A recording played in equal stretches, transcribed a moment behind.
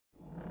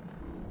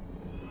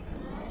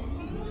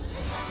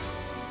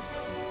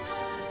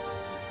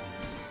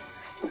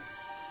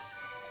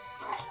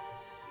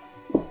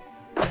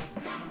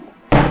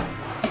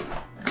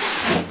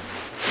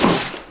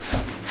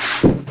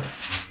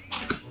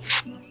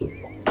Stop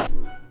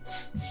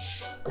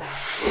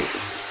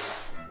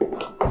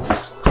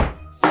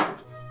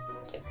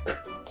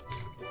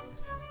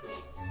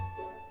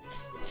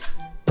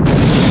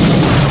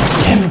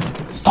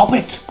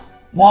it!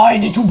 Why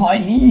did you buy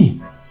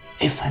me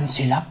a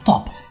fancy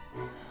laptop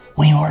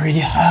when you already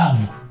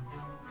have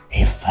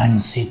a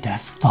fancy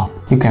desktop?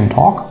 You can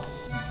talk?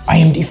 I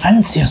am the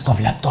fanciest of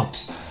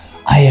laptops.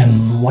 I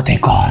am what they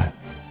call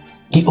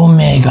the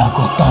Omega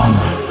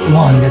Cortana,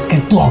 one that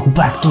can talk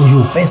back to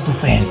you face to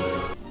face.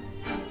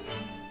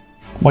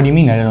 What do you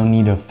mean I don't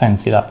need a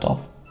fancy laptop?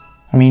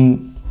 I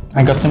mean,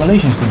 I got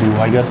simulations to do,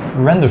 I got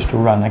renders to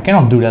run. I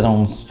cannot do that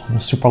on some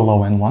super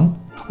low-end one.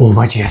 Oh,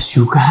 but yes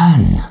you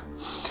can.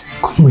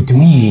 Come with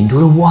me into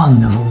the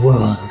wonderful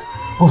world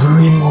of a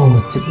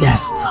remote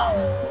desktop.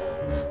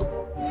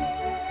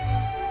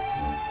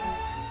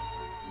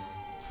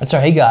 So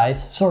hey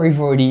guys, sorry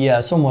for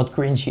the somewhat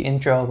cringy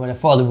intro, but I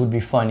thought it would be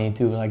funny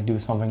to like do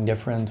something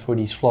different for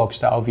these vlog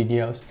style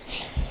videos.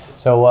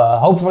 So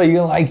hopefully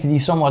you liked the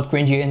somewhat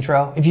cringy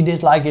intro. If you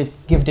did like it,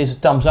 give this a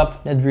thumbs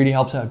up. That really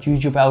helps out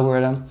YouTube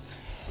algorithm.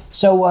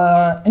 So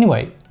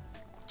anyway,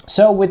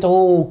 so with the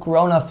whole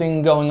Corona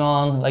thing going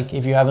on, like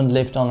if you haven't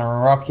lived under a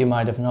rock, you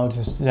might have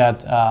noticed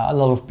that a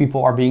lot of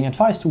people are being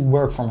advised to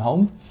work from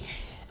home.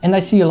 And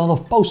I see a lot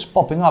of posts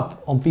popping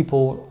up on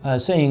people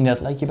saying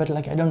that like, but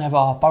like I don't have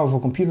a powerful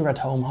computer at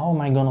home, how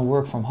am I gonna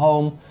work from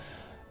home?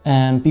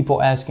 And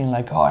people asking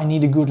like, oh, I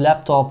need a good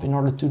laptop in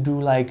order to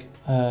do like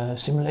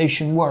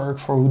simulation work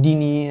for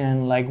Houdini,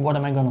 and like what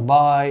am I gonna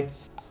buy?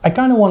 I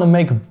kind of want to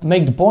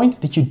make the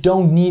point that you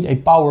don't need a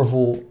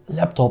powerful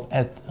laptop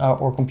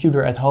or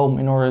computer at home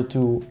in order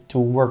to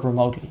work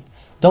remotely.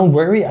 Don't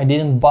worry, I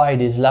didn't buy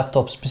this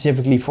laptop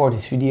specifically for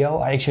this video.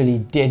 I actually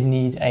did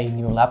need a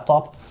new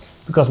laptop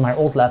because my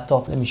old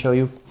laptop, let me show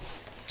you.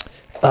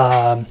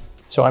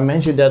 So I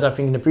mentioned that I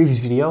think in the previous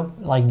video,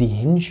 like the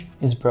hinge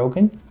is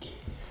broken,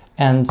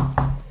 and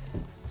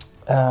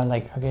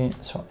like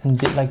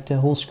the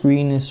whole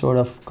screen is sort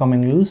of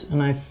coming loose,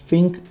 and I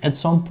think at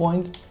some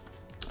point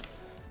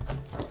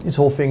this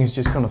whole thing is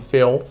just gonna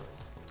fail.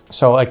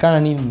 So I kind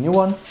of need a new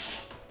one,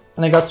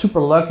 and I got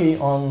super lucky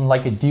on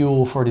like a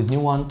deal for this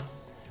new one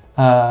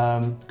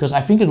because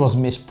I think it was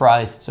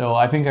mispriced. So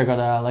I think I got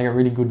a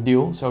really good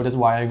deal. So that's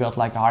why I got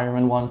like a higher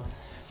end one.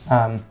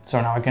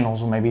 So now I can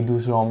also maybe do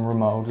some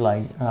remote,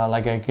 like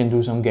I can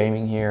do some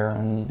gaming here,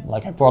 and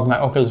like I brought my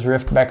Oculus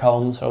Rift back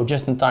home, so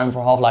just in time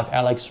for Half-Life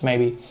Alyx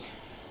maybe.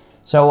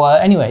 So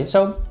anyway,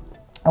 so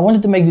I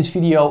wanted to make this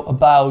video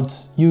about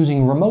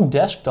using remote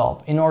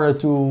desktop in order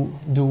to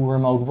do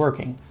remote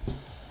working.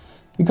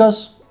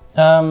 Because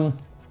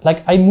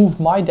like I moved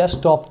my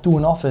desktop to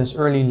an office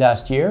early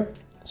last year.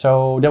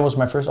 So that was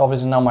my first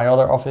office, and now my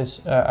other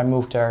office, I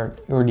moved there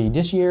early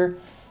this year.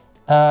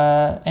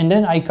 And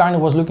then I kind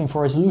of was looking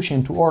for a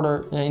solution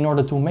in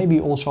order to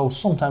maybe also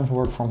sometimes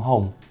work from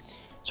home.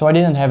 So I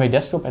didn't have a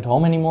desktop at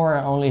home anymore.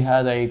 I only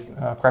had a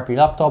crappy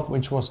laptop,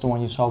 which was the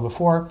one you saw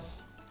before.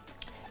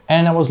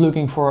 And I was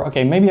looking for,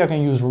 okay, maybe I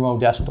can use remote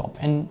desktop.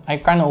 And I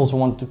kind of also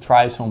wanted to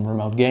try some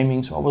remote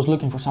gaming. So I was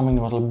looking for something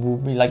that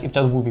would be like, if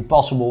that would be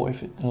possible,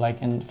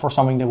 and for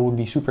something that would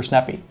be super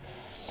snappy.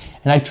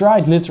 And I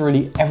tried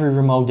literally every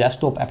remote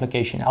desktop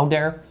application out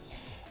there.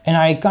 And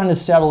I kind of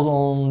settled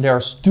on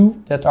there's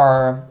two that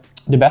are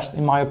the best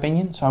in my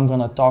opinion. So I'm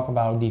gonna talk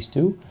about these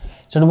two.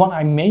 So the one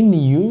I mainly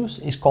use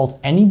is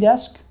called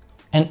AnyDesk.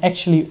 And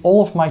actually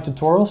all of my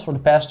tutorials for the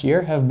past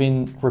year have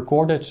been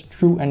recorded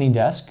through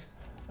AnyDesk.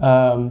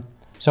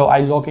 So I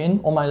log in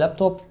on my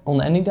laptop on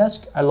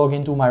AnyDesk. I log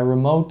into my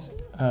remote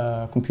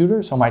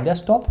computer, so my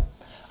desktop.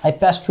 I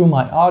pass through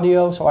my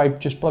audio, so I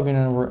just plug in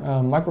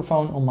a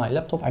microphone on my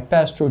laptop. I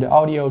pass through the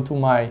audio to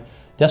my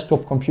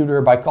desktop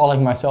computer by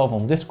calling myself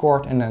on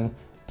Discord and then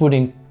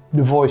putting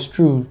the voice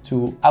through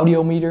to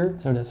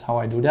Audiometer. So that's how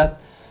I do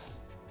that.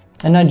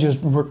 And I just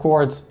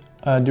record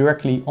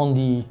directly on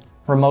the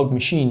remote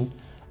machine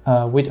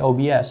with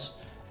OBS.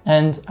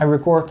 And I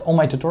record all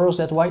my tutorials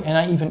that way, and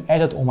I even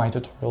edit all my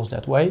tutorials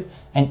that way.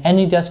 And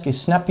AnyDesk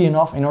is snappy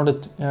enough in order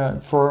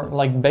for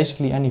like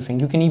basically anything.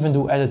 You can even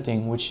do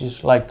editing, which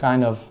is like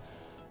kind of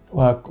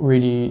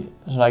really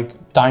like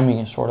timing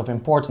is sort of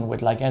important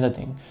with like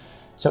editing.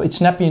 So it's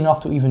snappy enough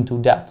to even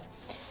do that.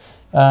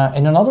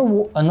 And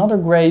another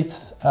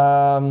great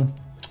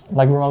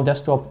like remote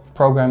desktop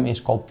program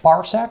is called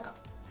Parsec.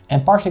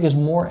 And Parsec is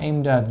more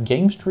aimed at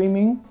game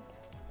streaming.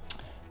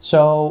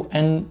 So,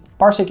 and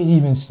Parsec is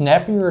even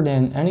snappier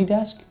than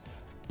AnyDesk,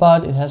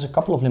 but it has a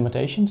couple of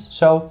limitations.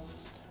 So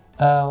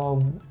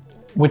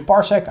with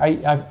Parsec,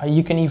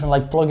 you can even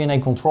like plug in a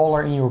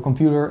controller in your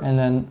computer, and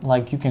then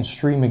like you can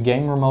stream a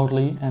game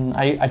remotely. And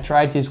I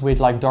tried this with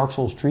like Dark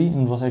Souls 3,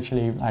 and it was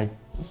actually like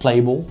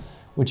playable,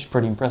 which is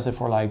pretty impressive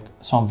for like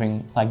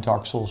something like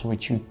Dark Souls,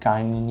 which you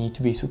kind of need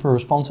to be super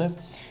responsive.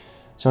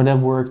 So that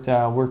worked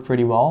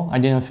pretty well. I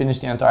didn't finish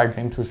the entire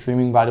game through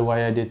streaming, by the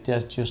way. I did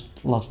that just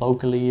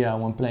locally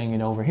when playing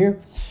it over here.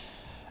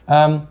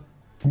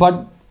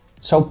 But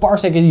so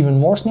Parsec is even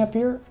more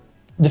snappier.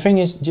 The thing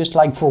is, just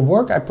like for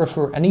work, I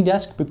prefer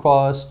AnyDesk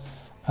because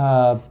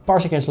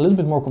Parsec has a little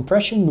bit more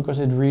compression because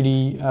it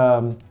really,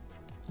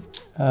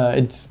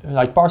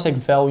 Parsec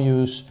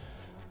values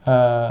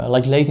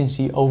like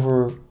latency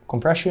over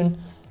compression,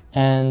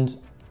 and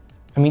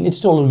I mean it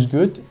still looks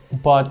good,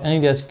 but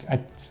AnyDesk I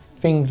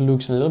think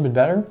looks a little bit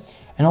better,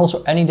 and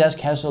also AnyDesk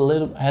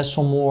has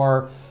some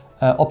more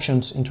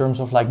options in terms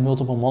of like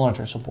multiple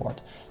monitor support.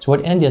 So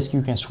with AnyDesk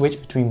you can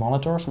switch between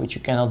monitors, which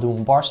you cannot do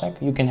on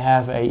Parsec. You can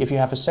have if you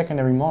have a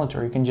secondary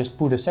monitor, you can just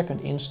put a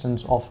second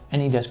instance of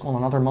AnyDesk on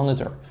another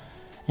monitor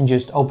and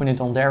just open it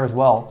on there as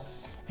well.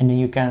 And then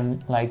you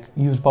can like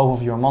use both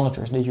of your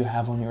monitors that you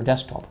have on your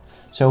desktop.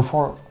 So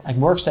for like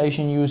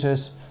workstation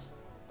uses,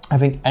 I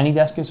think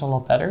AnyDesk is a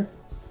lot better.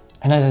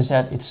 And as I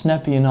said, it's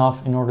snappy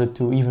enough in order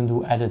to even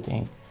do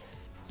editing.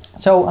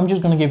 So I'm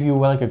just gonna give you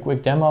like a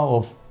quick demo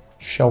of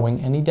showing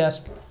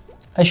AnyDesk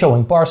and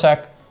showing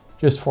Parsec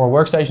just for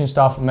workstation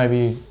stuff.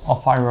 Maybe I'll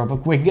fire up a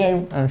quick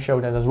game and show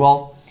that as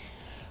well.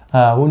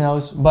 Who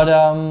knows? But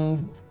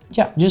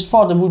yeah, just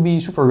thought it would be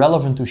super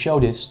relevant to show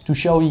this, to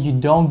show that you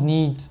don't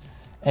need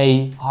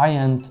a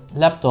high-end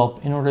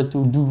laptop in order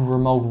to do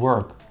remote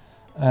work.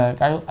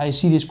 I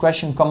see this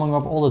question coming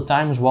up all the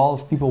time as well,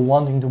 of people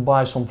wanting to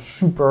buy some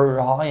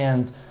super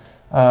high-end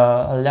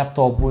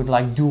laptop with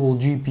like dual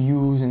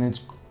GPUs and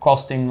it's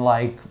costing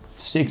like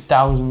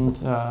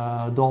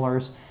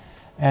 $6,000.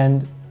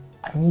 And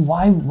I mean,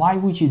 why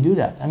would you do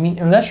that? I mean,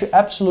 unless you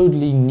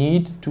absolutely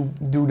need to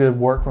do the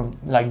work from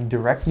like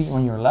directly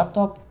on your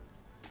laptop,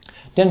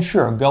 then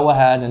sure, go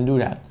ahead and do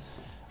that.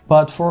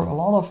 But for a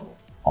lot of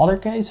other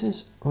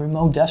cases,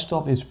 remote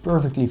desktop is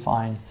perfectly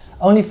fine.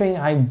 Only thing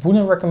I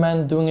wouldn't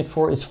recommend doing it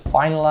for is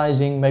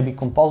finalizing maybe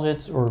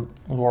composites or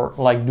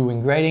like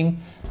doing grading,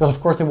 because of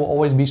course there will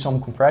always be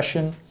some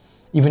compression,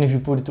 even if you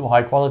put it to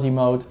high quality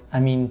mode. I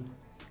mean,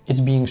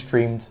 it's being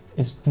streamed.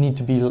 It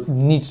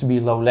needs to be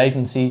low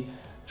latency,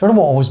 so there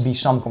will always be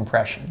some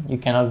compression. You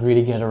cannot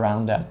really get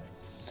around that.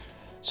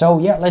 So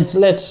yeah, let's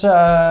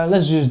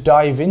just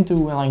dive into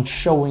like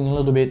showing a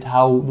little bit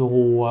how the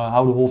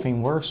whole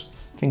thing works.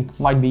 I think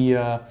might be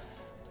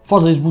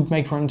thought this would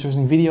make for an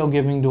interesting video,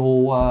 given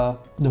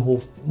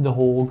the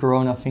whole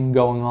Corona thing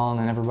going on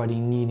and everybody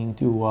needing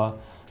to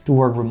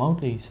work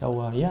remotely.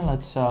 So yeah,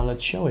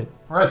 let's show it.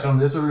 All right, so I'm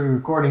literally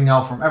recording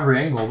now from every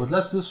angle, but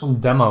let's do some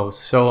demos.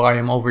 So I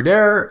am over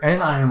there,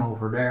 and I am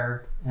over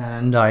there,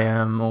 and I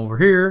am over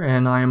here,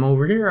 and I am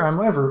over here.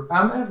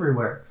 I'm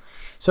everywhere.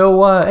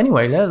 So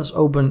anyway, let's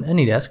open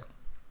AnyDesk.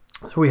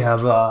 So we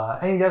have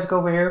AnyDesk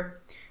over here,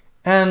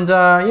 and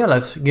yeah,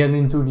 let's get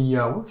into the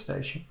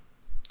workstation.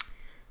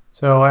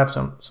 So I have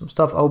some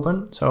stuff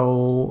open.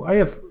 So I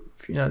have,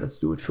 let's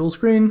do it full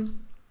screen.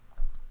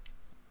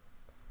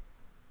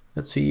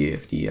 Let's see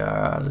if the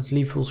let's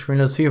leave full screen.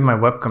 Let's see if my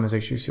webcam is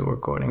actually still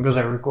recording, because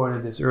I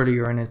recorded this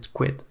earlier and it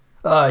quit.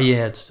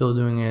 Yeah, it's still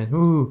doing it.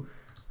 Ooh,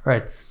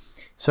 right.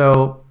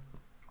 So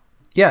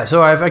yeah,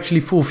 so I have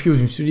actually full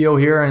Fusion Studio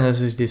here, and this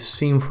is this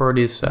scene for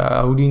this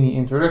Houdini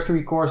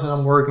introductory course that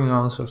I'm working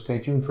on, so stay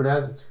tuned for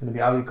that. It's going to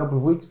be out in a couple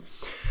of weeks.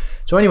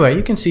 So anyway,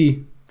 you can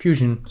see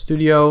Fusion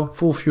Studio,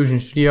 full Fusion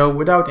Studio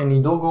without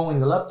any dongle in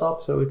the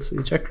laptop, so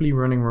it's actually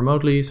running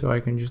remotely, so I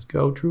can just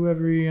go through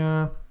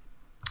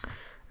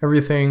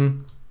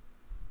everything.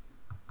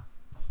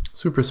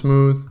 Super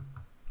smooth.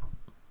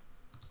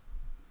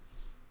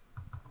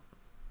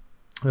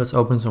 Let's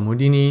open some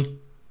Houdini.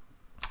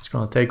 It's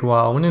gonna take a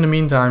while, and in the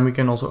meantime we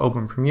can also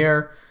open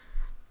Premiere.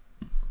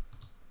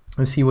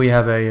 Let's see, we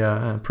have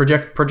a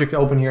project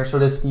open here. So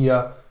that's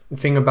the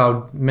thing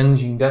about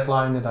managing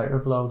deadline that I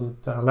uploaded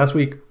last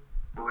week.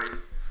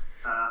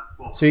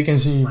 So you can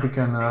see we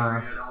can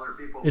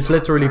it's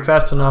literally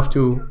fast enough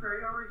to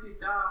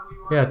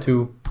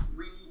to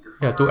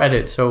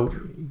edit. So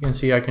you can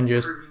see I can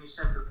just,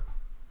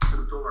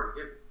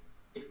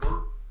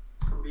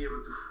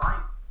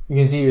 you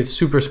can see it's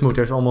super smooth.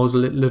 There's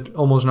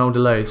almost no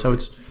delay, so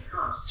it's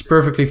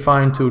perfectly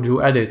fine to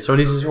do edit. So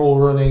this is all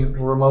running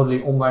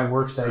remotely on my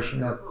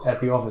workstation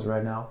at the office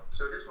right now.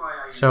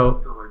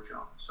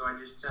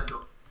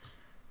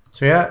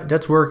 So yeah,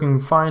 that's working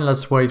fine.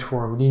 Let's wait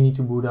for Houdini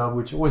to boot up,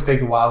 which always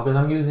takes a while because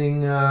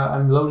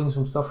I'm loading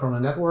some stuff from the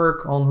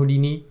network on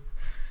Houdini.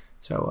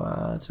 So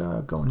let's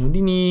go on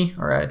Houdini.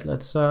 All right,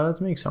 let's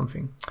make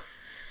something.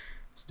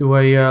 Let's do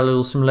a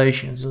little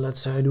simulation. So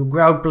let's do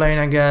ground plane,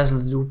 I guess.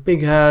 Let's do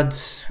pig head.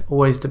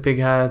 Always the pig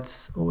head.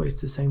 Always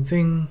the same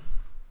thing.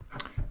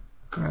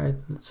 All right,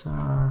 let's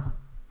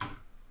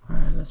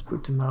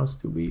put the mouse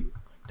to be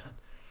like that.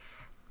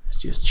 Let's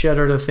just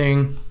shatter the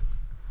thing.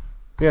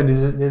 Yeah,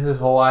 this is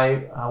how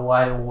I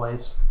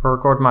always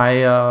record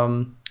my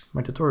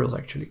my tutorials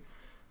actually.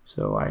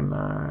 So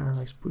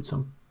let's put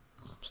some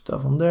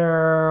stuff on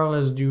there.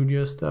 Let's do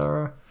just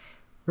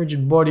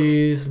rigid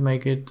bodies.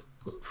 Make it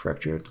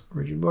fractured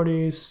rigid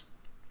bodies.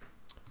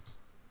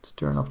 Let's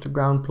turn off the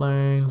ground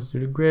plane. Let's do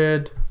the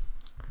grid.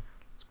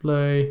 Let's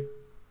play.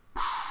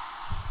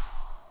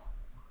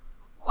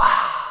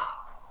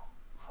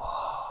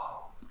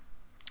 Wow.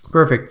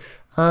 Perfect.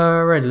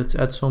 Right, let's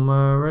add some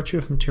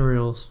redshift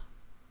materials.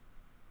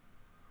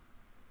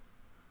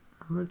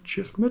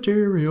 Redshift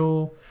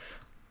material.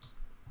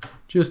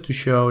 just to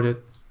show that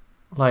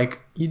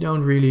like you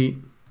don't really,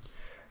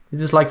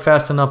 it is like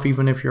fast enough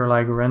even if you're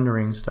like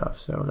rendering stuff.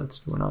 So let's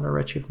do another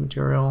redshift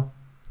material.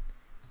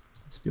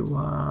 Let's do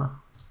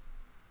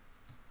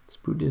let's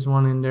put this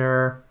one in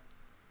there.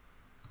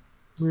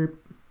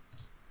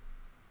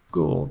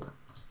 Gold.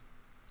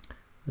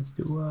 Let's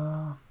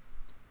do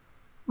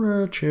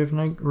redshift,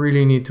 and I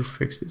really need to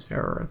fix this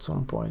error at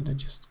some point. I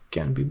just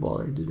can't be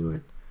bothered to do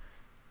it.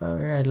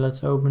 Alright,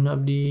 let's open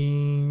up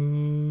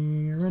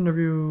the render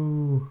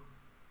view.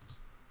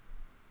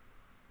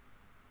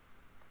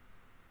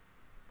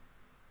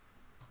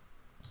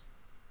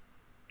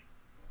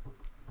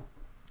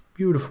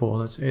 Beautiful.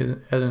 Let's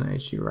add an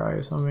HDRI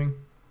or something.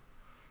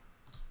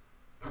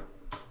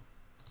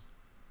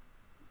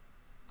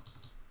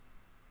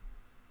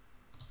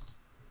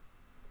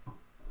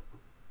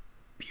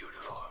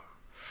 Beautiful.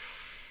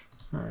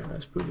 Alright,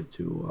 let's put it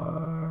to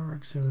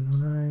Rec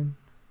 709.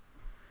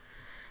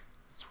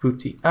 Let's put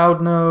the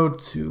out node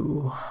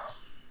to,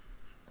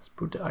 let's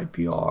put the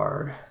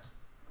IPR.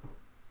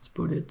 Let's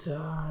put it to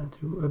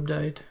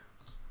update.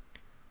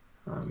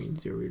 We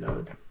need to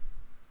reload.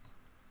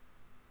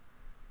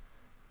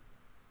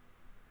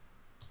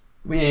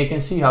 But yeah, you can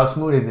see how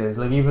smooth it is.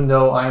 Like even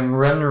though I'm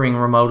rendering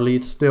remotely,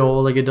 it's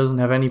still like it doesn't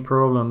have any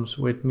problems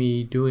with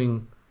me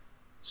doing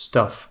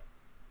stuff.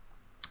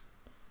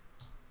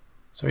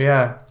 So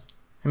yeah,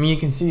 I mean you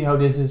can see how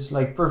this is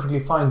like perfectly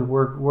fine to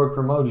work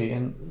remotely,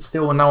 and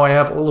still now I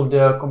have all of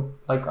the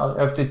like I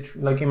have to,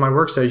 like in my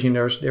workstation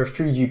there's 3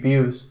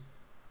 GPUs.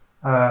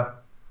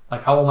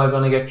 Like how am I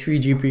gonna get 3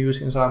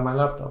 GPUs inside my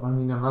laptop? I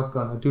mean I'm not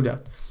gonna do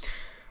that.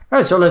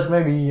 Alright, so let's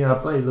maybe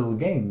play a little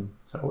game.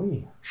 So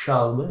we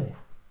shall be.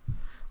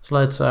 So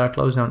let's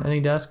close down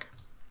AnyDesk.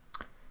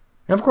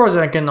 And of course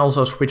I can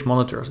also switch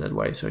monitors that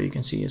way. So you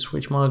can see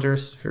switch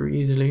monitors very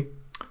easily.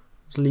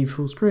 Let's leave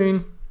full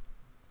screen.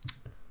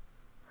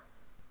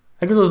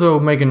 I could also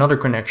make another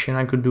connection.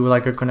 I could do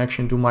like a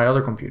connection to my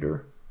other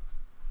computer.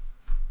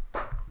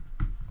 So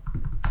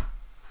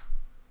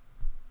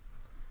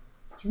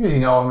you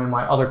know I'm in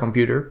my other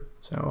computer.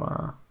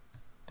 So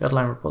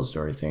deadline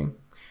repository thing.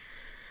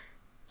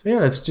 So yeah,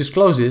 let's just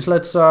close this.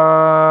 Let's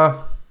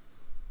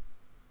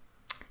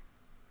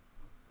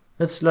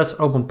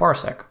open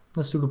Parsec.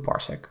 Let's do the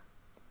Parsec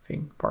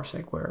thing.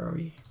 Parsec, where are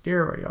we?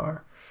 There we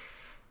are.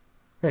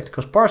 Right,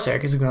 because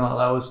Parsec is going to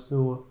allow us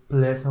to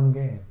play some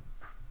game.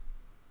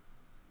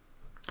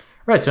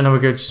 Right, so now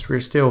we're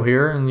still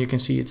here, and you can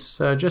see it's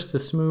just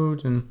as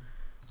smooth, and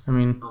I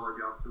mean,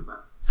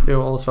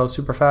 still also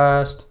super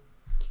fast.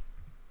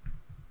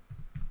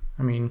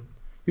 I mean,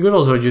 you could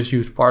also just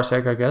use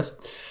Parsec, I guess.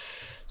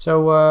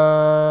 So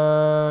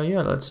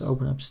yeah, let's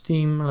open up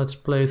Steam. Let's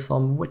play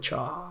some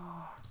Witcher.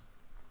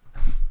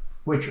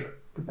 Witcher,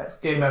 the best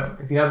game ever.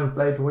 If you haven't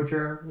played The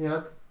Witcher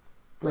yet,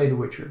 play The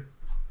Witcher.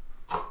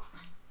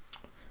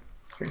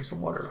 Drink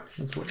some water.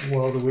 That's what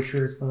The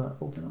Witcher is gonna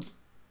open up.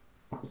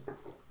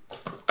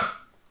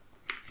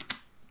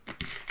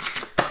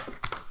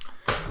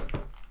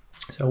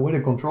 So with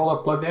a controller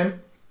plugged in,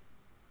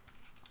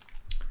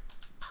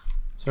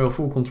 so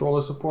full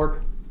controller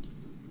support.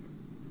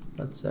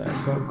 Let's go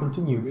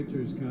continue.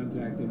 Witcher's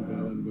contact in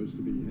Velen was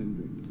to be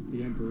Hendrik,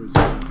 the Emperor's.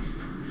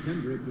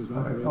 Hendrik was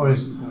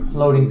always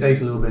loading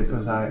takes a little bit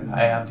because I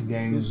have the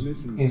game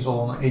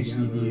installed on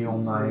HDD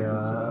on my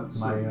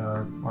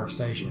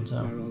workstation.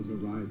 So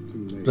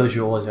plus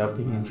you always have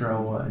the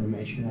intro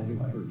animation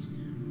anyway,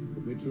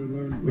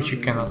 which you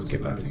cannot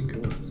skip, I think.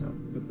 So.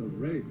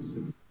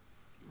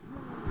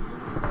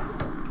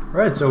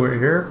 Right, so we're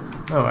here.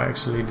 Oh, I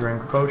actually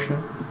drank a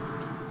potion.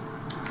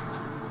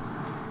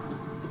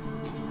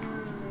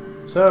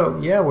 So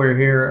yeah, we're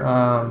here.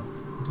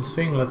 This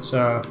thing. Let's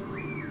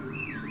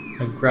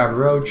grab a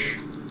roach.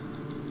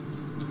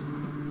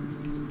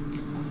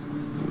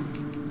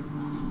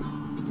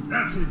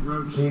 That's it,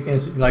 roach. You can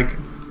see, like,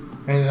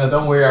 and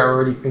don't worry, I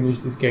already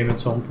finished this game at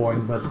some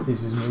point, but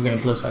this is New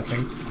Game Plus, I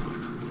think.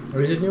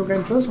 Or is it New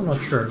Game Plus? I'm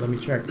not sure. Let me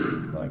check.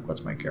 Like,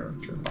 what's my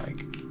character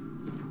like?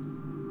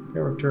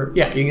 Character.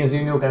 Yeah, you can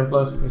see New Game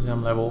Plus because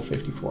I'm level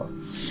 54.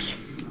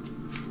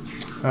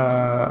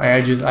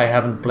 I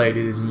haven't played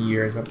it in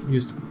years. I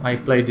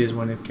played this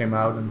when it came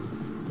out, and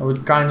I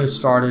would kind of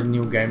start a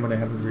new game, but I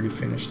haven't really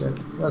finished it.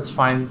 Let's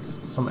find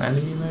some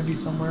enemy maybe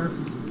somewhere.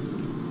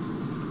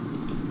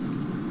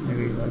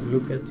 Maybe like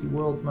look at the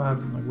world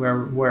map. Like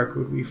where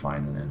could we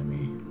find an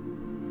enemy?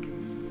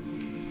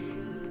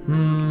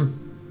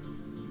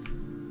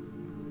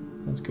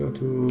 Let's go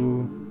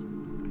to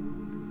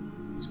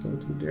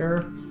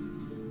there.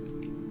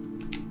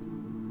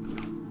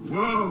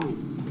 Whoa!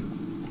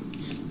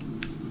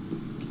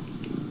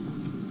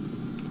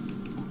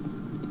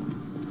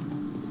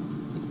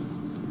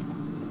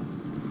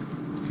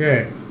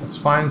 Okay, let's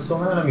find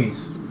some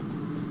enemies.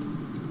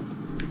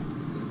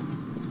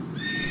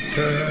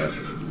 Okay,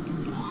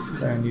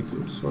 I need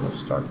to sort of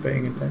start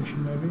paying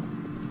attention maybe.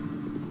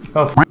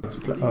 Oh, it's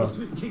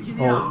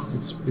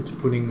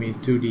putting me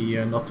to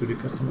the not to the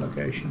custom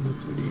location, but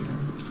to the.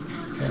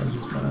 Okay, I'm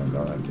just gonna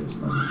go like this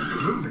then.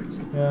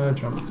 Yeah,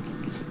 jump.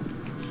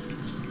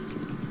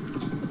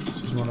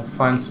 just want to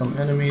find some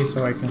enemies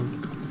so I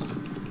can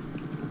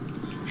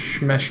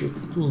smash it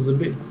to the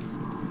bits.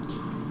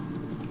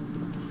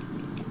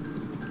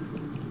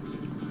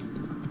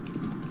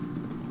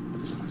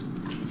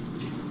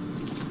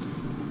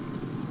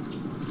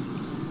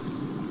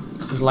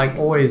 Just like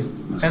always,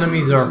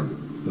 enemies are...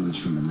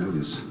 Village from a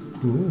notice.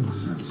 Ooh.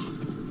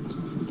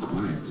 Sounds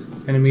quiet.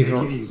 Enemies Take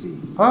are... it easy.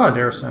 Oh,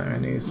 there's some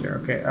enemies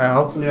there. Okay,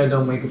 hopefully I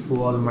don't make a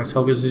fool out of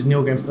myself because this is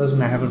New Game Plus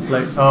and I haven't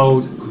played...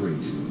 Oh,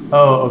 Great.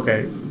 oh,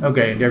 okay.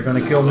 Okay, they're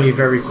gonna kill me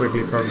very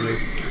quickly, probably.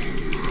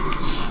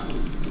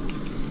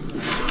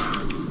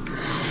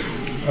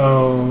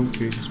 Oh,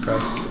 Jesus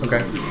Christ.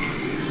 Okay.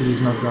 This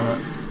is not gonna...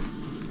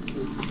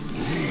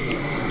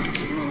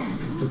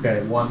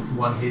 Okay,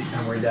 one hit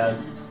and we're dead.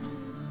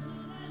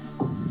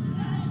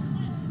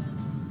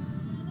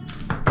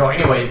 So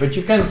anyway, but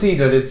you can see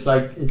that it's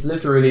like, it's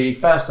literally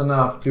fast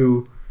enough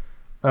to,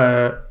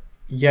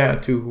 yeah,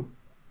 to,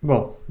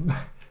 well,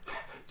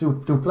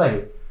 to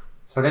play.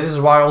 So that is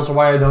why also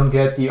why I don't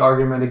get the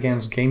argument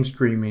against game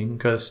streaming,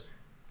 because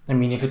I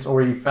mean, if it's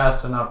already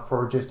fast enough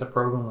for just a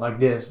program like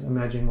this,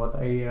 imagine what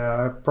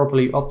a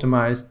properly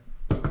optimized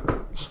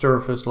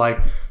service like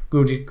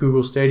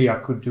Google Stadia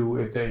could do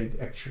if they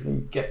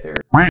actually get their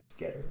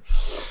together.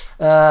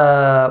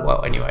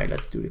 Well, anyway,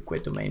 let's do the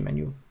quit domain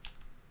menu.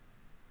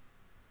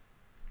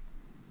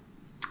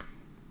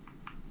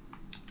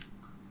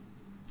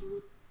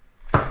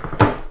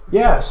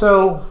 Yeah,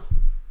 so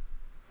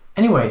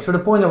anyway, so the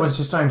point I was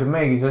just trying to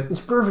make is that it's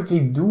perfectly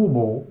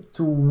doable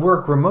to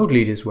work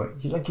remotely this way.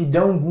 Like, you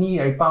don't need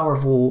a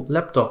powerful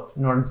laptop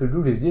in order to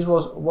do this. This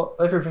was what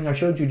everything I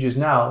showed you just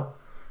now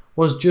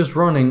was just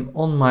running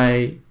on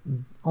my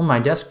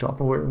desktop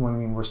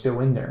when we're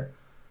still in there.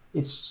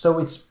 It's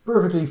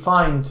perfectly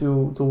fine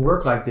to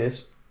work like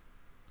this.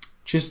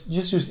 Just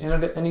use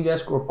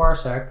AnyDesk or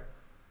Parsec,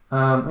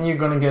 and you're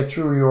gonna get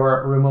through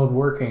your remote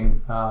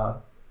working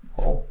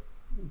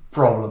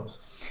problems.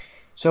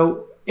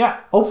 So yeah,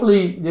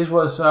 hopefully this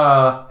was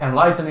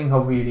enlightening.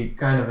 Hopefully you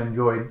kind of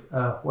enjoyed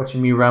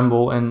watching me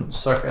ramble and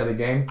suck at a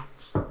game.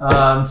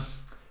 So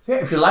yeah,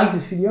 if you like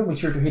this video, make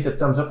sure to hit that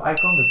thumbs up icon.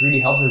 That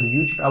really helps with the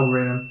YouTube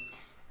algorithm,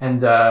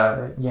 and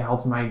yeah,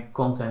 helps my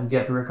content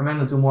get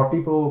recommended to more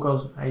people,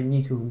 because I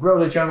need to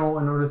grow the channel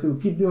in order to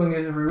keep doing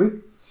this every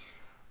week.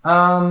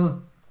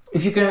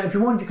 If you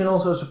want, you can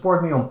also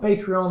support me on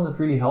Patreon. That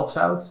really helps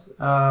out.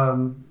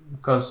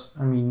 Because,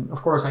 I mean,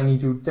 of course I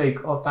need to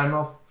take time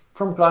off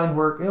from client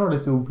work in order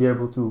to be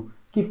able to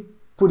keep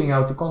putting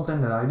out the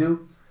content that I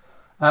do.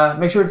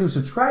 Make sure to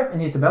subscribe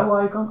and hit the bell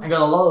icon. I got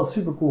a lot of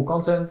super cool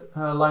content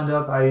lined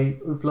up. I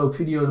upload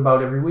videos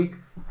about every week.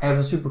 I have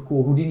a super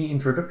cool Houdini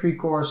introductory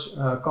course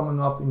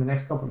coming up in the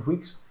next couple of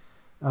weeks.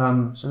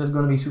 So that's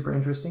going to be super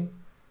interesting.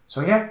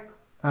 So yeah,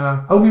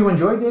 hope you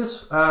enjoyed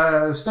this.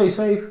 Stay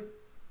safe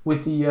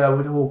with the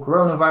whole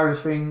coronavirus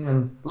thing,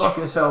 and lock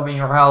yourself in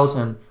your house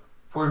and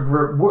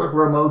work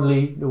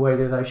remotely the way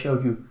that I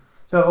showed you.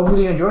 So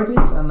hopefully you enjoyed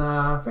this, and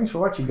thanks for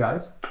watching,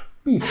 guys.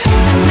 Peace.